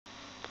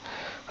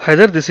Hi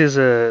there, this is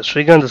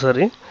Srikanth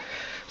Sari.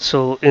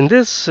 So, in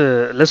this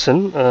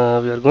lesson,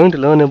 we are going to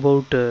learn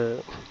about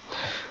the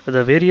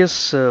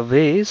various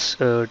ways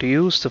to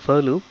use the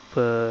for loop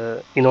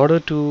in order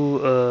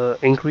to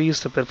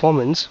increase the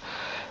performance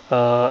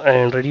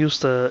and reduce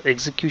the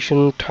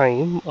execution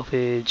time of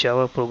a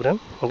Java program.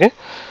 Okay,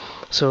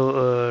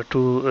 so to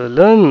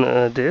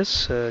learn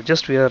this,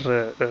 just we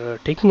are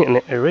taking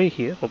an array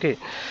here. Okay,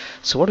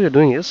 so what we are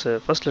doing is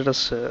first let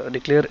us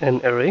declare an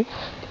array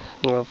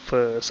of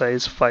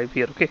size 5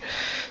 here. Okay,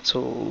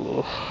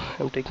 so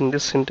I'm taking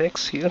this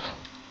syntax here,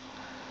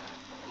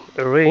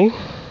 array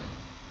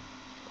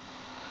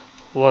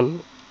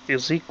 1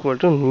 is equal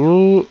to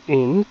new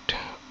int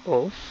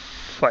of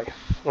 5.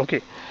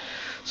 Okay,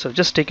 so I've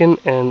just taken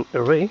an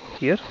array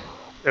here,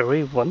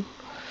 array 1,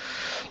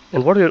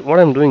 and what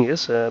I'm doing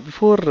is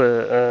before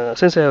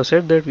since I have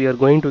said that we are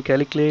going to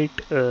calculate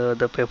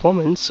the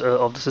performance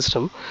of the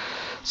system.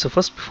 So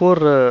first, before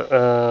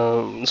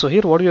so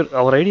here,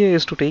 our idea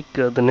is to take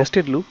the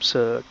nested loops,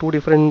 two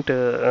different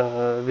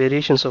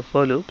variations of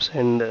for loops,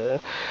 and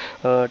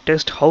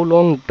test how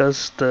long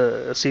does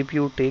the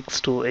CPU takes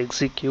to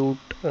execute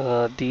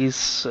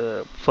these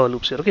for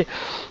loops here. Okay,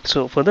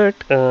 so for that,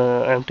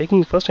 I'm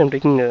taking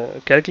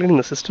calculating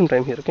the system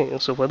time here. Okay,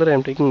 so further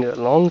I'm taking a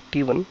long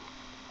t1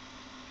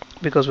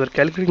 because we're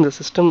calculating the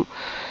system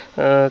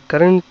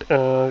current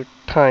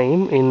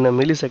time in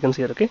milliseconds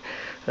here. Okay,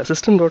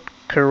 system dot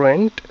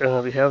current,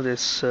 we have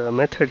this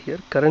method here,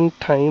 current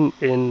time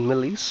in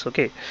millis.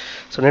 Okay,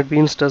 so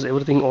NetBeans does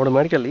everything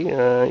automatically.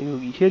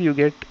 Here you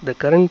get the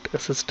current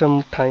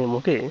system time.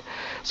 Okay,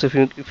 so if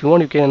you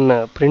want, you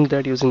can print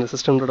that using the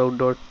system dot out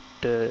dot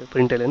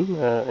println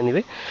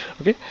anyway.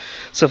 Okay,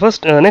 so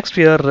first next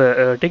we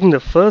are taking the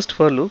first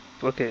for loop.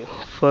 Okay,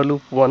 for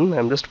loop 1,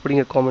 I'm just putting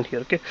a comment here.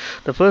 Okay,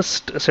 the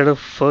first set of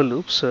for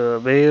loops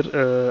where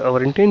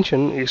our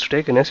intention is to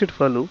take a nested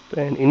for loop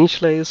and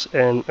initialize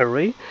an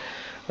array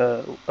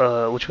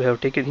which we have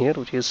taken here,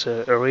 which is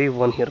array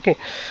 1 here. Okay,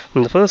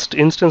 and the first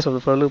instance of the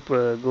for loop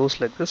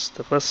goes like this.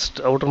 The first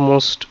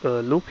outermost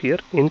loop here,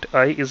 int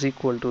I is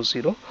equal to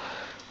 0,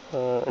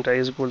 and I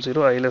is equal to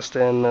 0, I less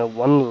than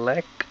 1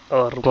 lakh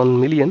or 1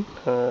 million.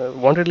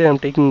 Wantedly I'm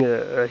taking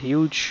a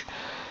huge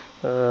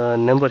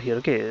number here.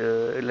 Okay,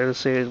 let us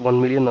say 1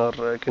 million,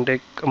 or I can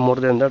take more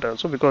than that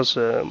also, because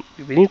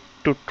we need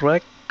to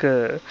track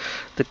the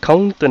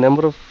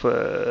number of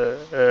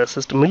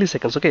system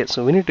milliseconds. Okay,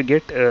 so we need to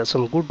get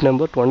some good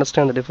number to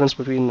understand the difference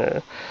between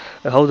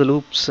how the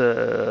loops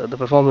the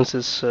performance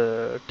is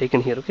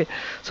taken here. Okay,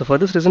 so for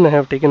this reason I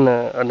have taken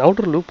an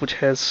outer loop which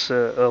has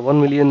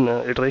 1 million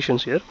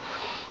iterations here,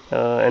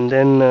 and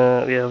then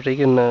we have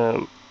taken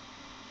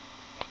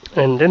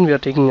and then we are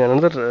taking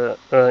another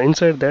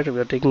inside that we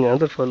are taking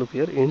another for loop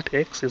here, int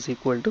x is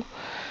equal to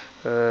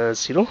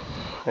 0,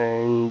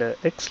 and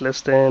x less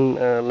than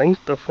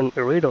length of an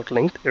array dot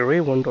length, array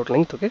 1 dot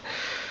length. Okay,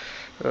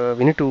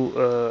 we need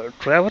to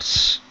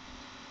traverse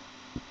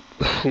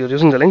you're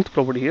using the length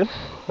property here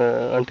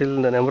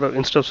until the number of,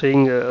 instead of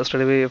saying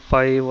straight away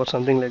 5 or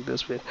something like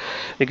this,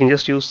 we can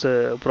just use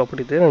the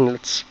property there, and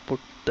let's put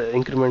the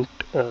increment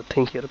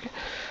thing here. Okay,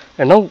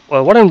 and now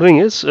what I'm doing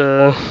is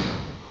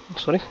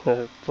sorry,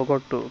 I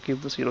forgot to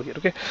keep the 0 here.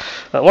 Okay,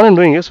 what I'm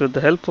doing is, with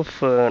the help of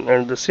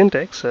the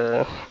syntax,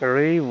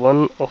 array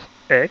 1 of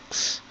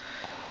x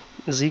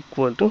is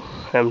equal to,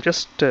 I'm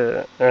just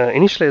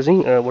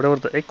initializing whatever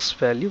the x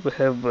value we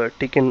have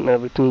taken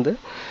within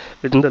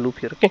the loop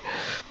here. Okay,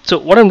 so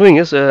what I'm doing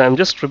is I'm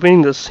just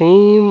repeating the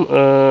same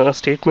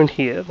statement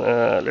here.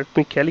 Let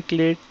me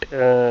calculate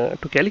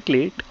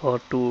or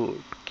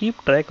to keep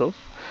track of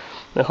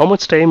how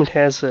much time it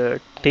has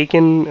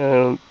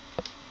taken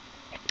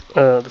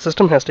the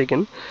system has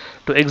taken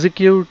to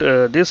execute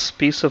this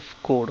piece of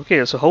code.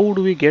 Okay, so how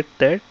do we get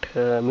that?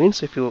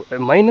 Means if you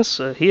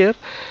minus here,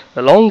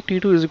 long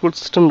t2 is equal to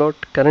system dot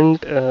current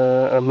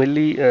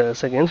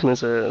milliseconds, means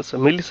so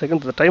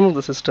milliseconds, the time of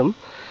the system,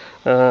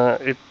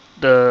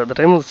 the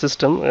time of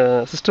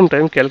the system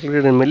time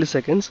calculated in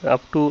milliseconds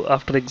up to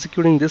after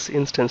executing this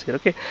instance here.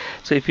 Okay,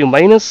 so if you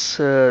minus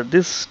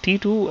this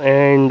t2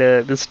 and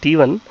this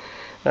t1,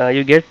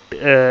 you get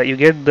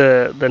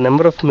the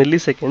number of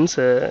milliseconds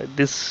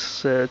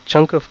this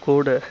chunk of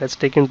code has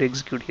taken to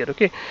execute here.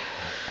 Okay,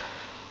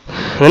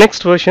 the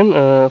next version,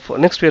 for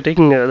next we are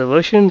taking the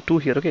version 2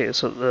 here. Okay,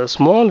 so the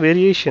small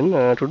variation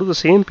to do the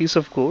same piece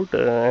of code,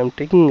 I am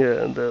taking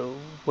the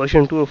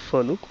version 2 of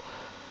for loop.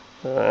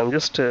 I'm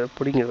just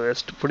putting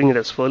it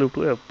as for loop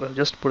 2. I've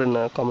just put in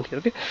a comment here.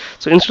 Okay,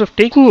 so instead of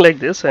taking like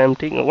this, I am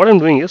taking, what I'm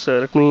doing is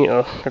let me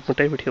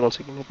type it here once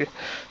again. Okay,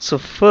 so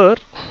for,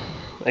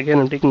 again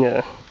I'm taking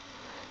a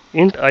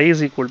int I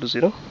is equal to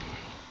 0.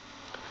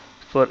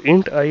 For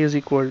int I is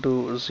equal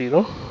to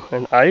 0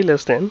 and I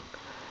less than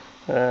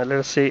let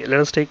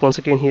us take once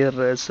again here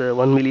as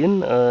 1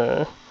 million.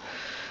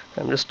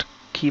 I'm just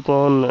keep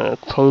on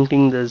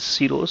counting the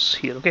zeros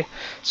here. Okay,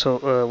 so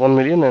 1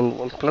 million and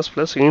 1 plus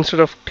plus. Instead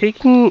of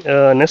taking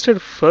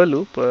nested for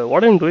loop,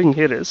 what I'm doing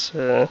here is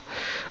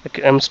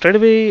I'm straight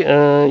away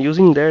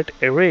using that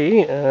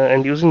array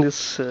and using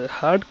this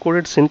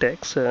hard-coded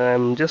syntax.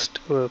 I'm just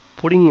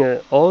putting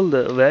all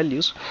the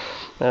values,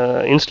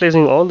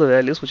 initializing all the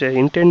values which I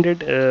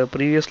intended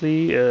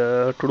previously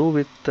to do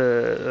with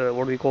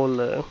what we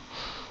call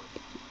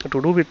to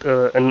do with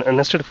a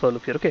nested for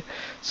loop here. Okay,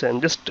 so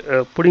I'm just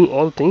putting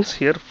all things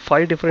here,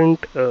 5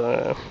 different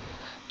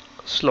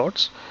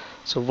slots.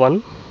 So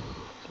one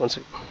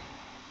second,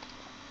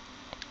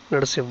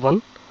 let us say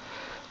 1,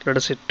 let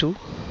us say 2,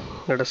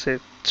 let us say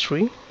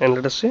 3, and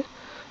let us say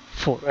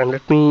 4, and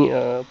let me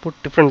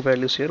put different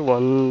values here,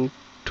 1,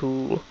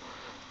 2,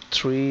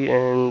 3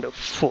 and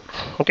 4.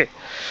 Okay,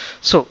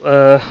 so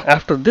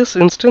after this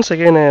instance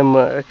again I am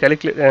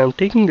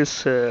taking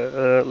this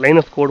line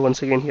of code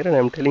once again here, and I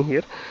am telling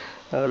here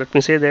let me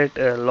say that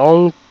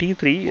long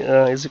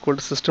t3 is equal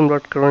to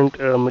system.current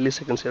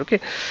milliseconds here. Okay,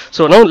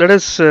 so now let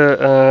us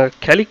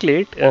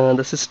calculate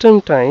the system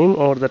time,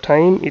 or the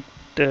time it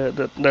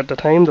the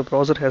time the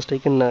browser has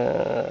taken,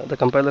 the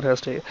compiler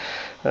has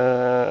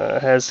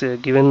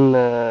given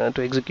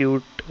to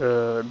execute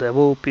the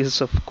above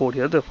pieces of code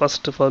here, the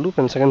first for loop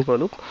and second for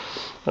loop.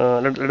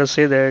 Let us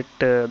say that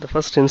the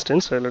first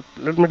instance,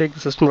 let me take the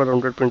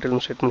system.out.println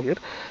statement here,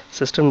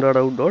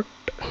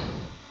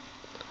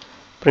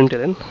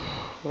 system.out.println.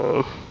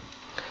 So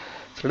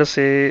let us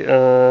say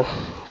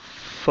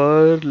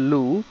for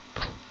loop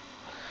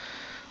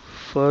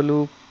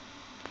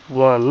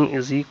 1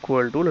 is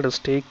equal to, let us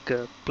take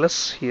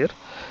plus here,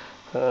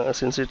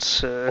 since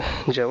it's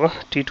Java,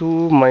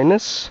 t2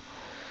 minus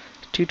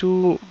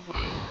t2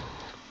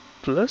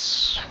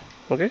 plus.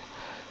 Okay,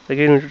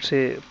 again we should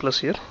say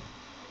plus here,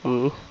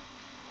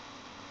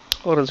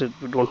 or else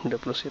we don't need a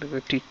plus here.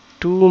 Okay,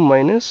 t2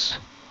 minus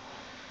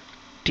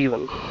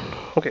t1.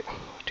 Okay,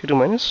 t2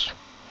 minus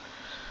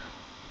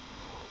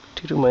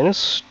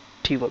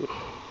t1.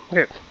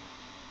 Okay,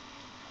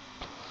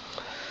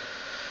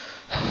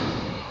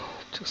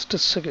 just a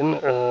second,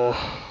 it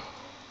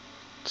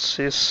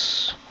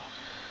says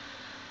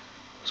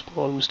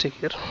small mistake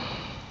here.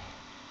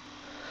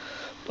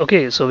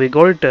 Okay, so we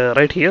got it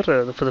right here.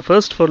 For the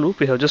first for loop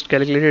we have just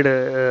calculated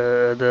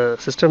the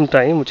system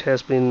time which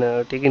has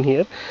been taken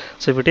here.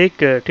 So if we take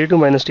t2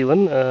 minus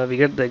t1, we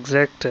get the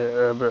exact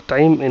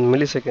time in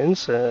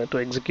milliseconds to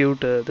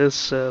execute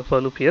this for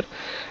loop here.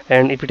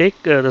 And if we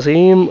take the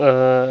same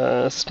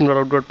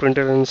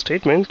system.out.println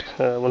statement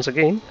once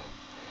again,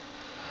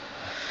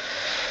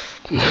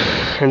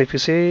 and if you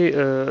say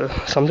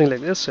something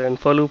like this, and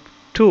for loop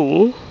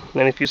 2,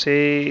 and if you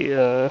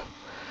say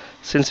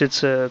since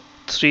it's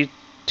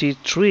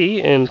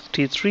 3t3 and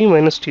t3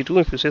 minus t2,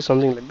 if you say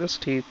something like this,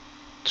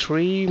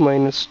 t3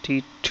 minus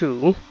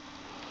t2.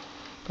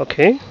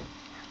 Okay,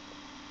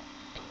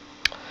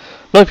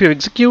 now if you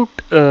execute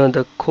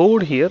the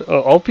code here,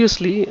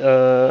 obviously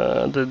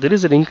there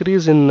is an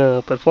increase in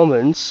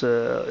performance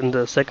in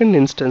the second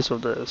instance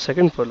of the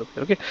second for loop.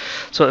 Okay,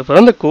 so if I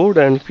run the code,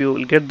 and if you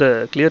will get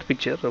the clear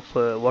picture of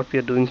what we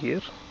are doing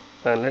here,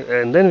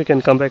 and then we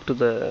can come back to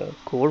the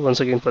code once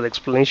again for the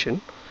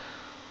explanation.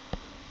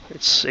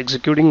 It's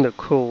executing the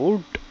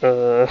code.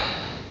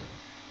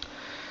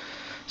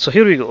 So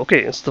here we go.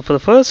 Okay, so for the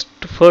first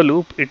for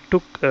loop it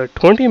took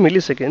 20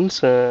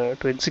 milliseconds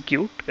to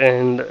execute,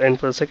 and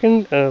for the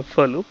second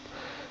for loop,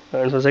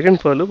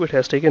 it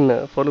has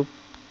taken for loop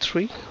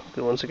 3.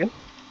 Okay, once again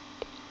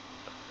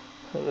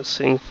I was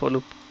saying for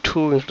loop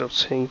 2 instead of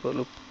saying for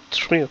loop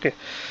 3. Okay,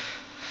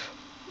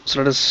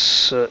 so let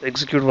us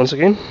execute once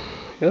again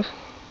here.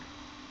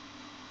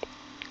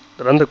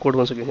 Run the code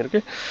once again here.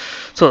 Okay,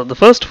 so the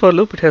first for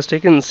loop, it has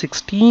taken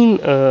 16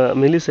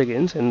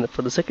 milliseconds, and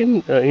for the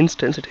second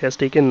instance it has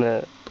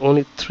taken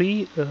only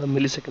 3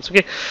 milliseconds.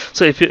 Okay,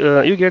 so if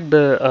you get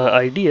the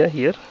idea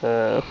here,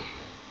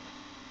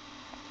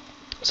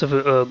 so if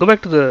you go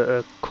back to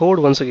the code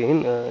once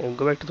again,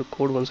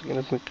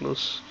 let me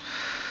close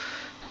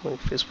my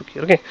Facebook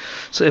here. Okay,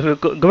 so if we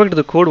go back to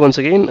the code once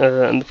again,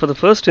 and for the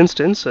first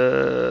instance,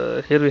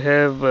 here we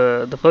have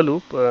the for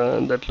loop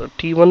that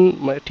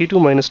t2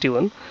 minus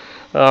t1.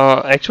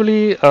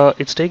 Actually,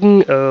 it's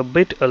taking a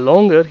bit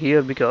longer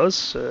here,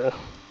 because a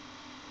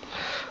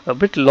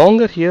bit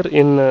longer here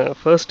in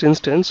first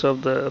instance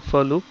of the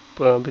for loop,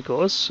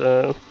 because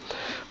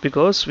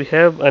we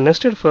have a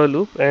nested for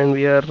loop, and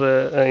we are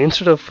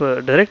instead of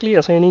directly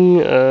assigning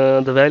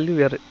the value,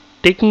 we are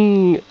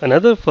taking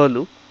another for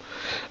loop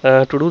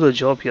to do the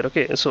job here.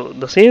 Okay, so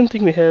the same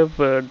thing we have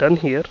done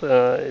here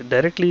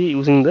directly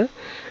using the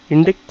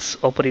index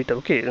operator.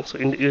 Okay, so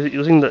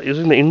using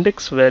the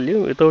index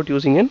value without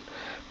using an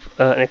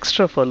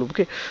extra for loop.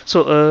 Okay,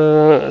 so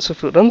so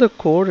if you run the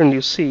code and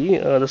you see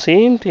the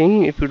same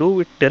thing, if you do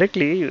it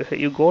directly,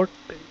 you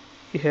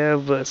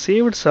have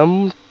saved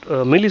some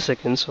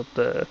milliseconds of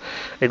the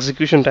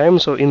execution time.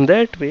 So in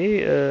that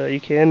way you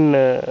can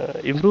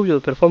improve your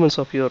performance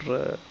of your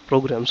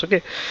programs.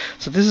 Okay,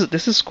 so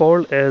this is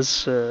called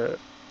as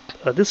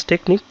this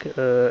technique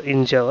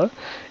in Java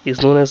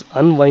is known as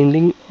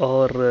unwinding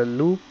or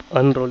loop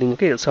unrolling.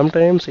 Okay,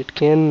 sometimes it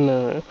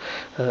can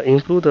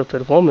improve the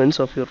performance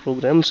of your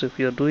programs. If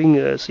you are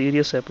doing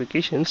serious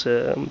applications,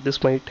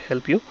 this might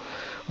help you.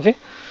 Okay,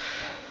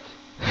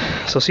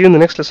 so see you in the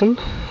next lesson.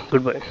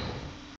 Goodbye.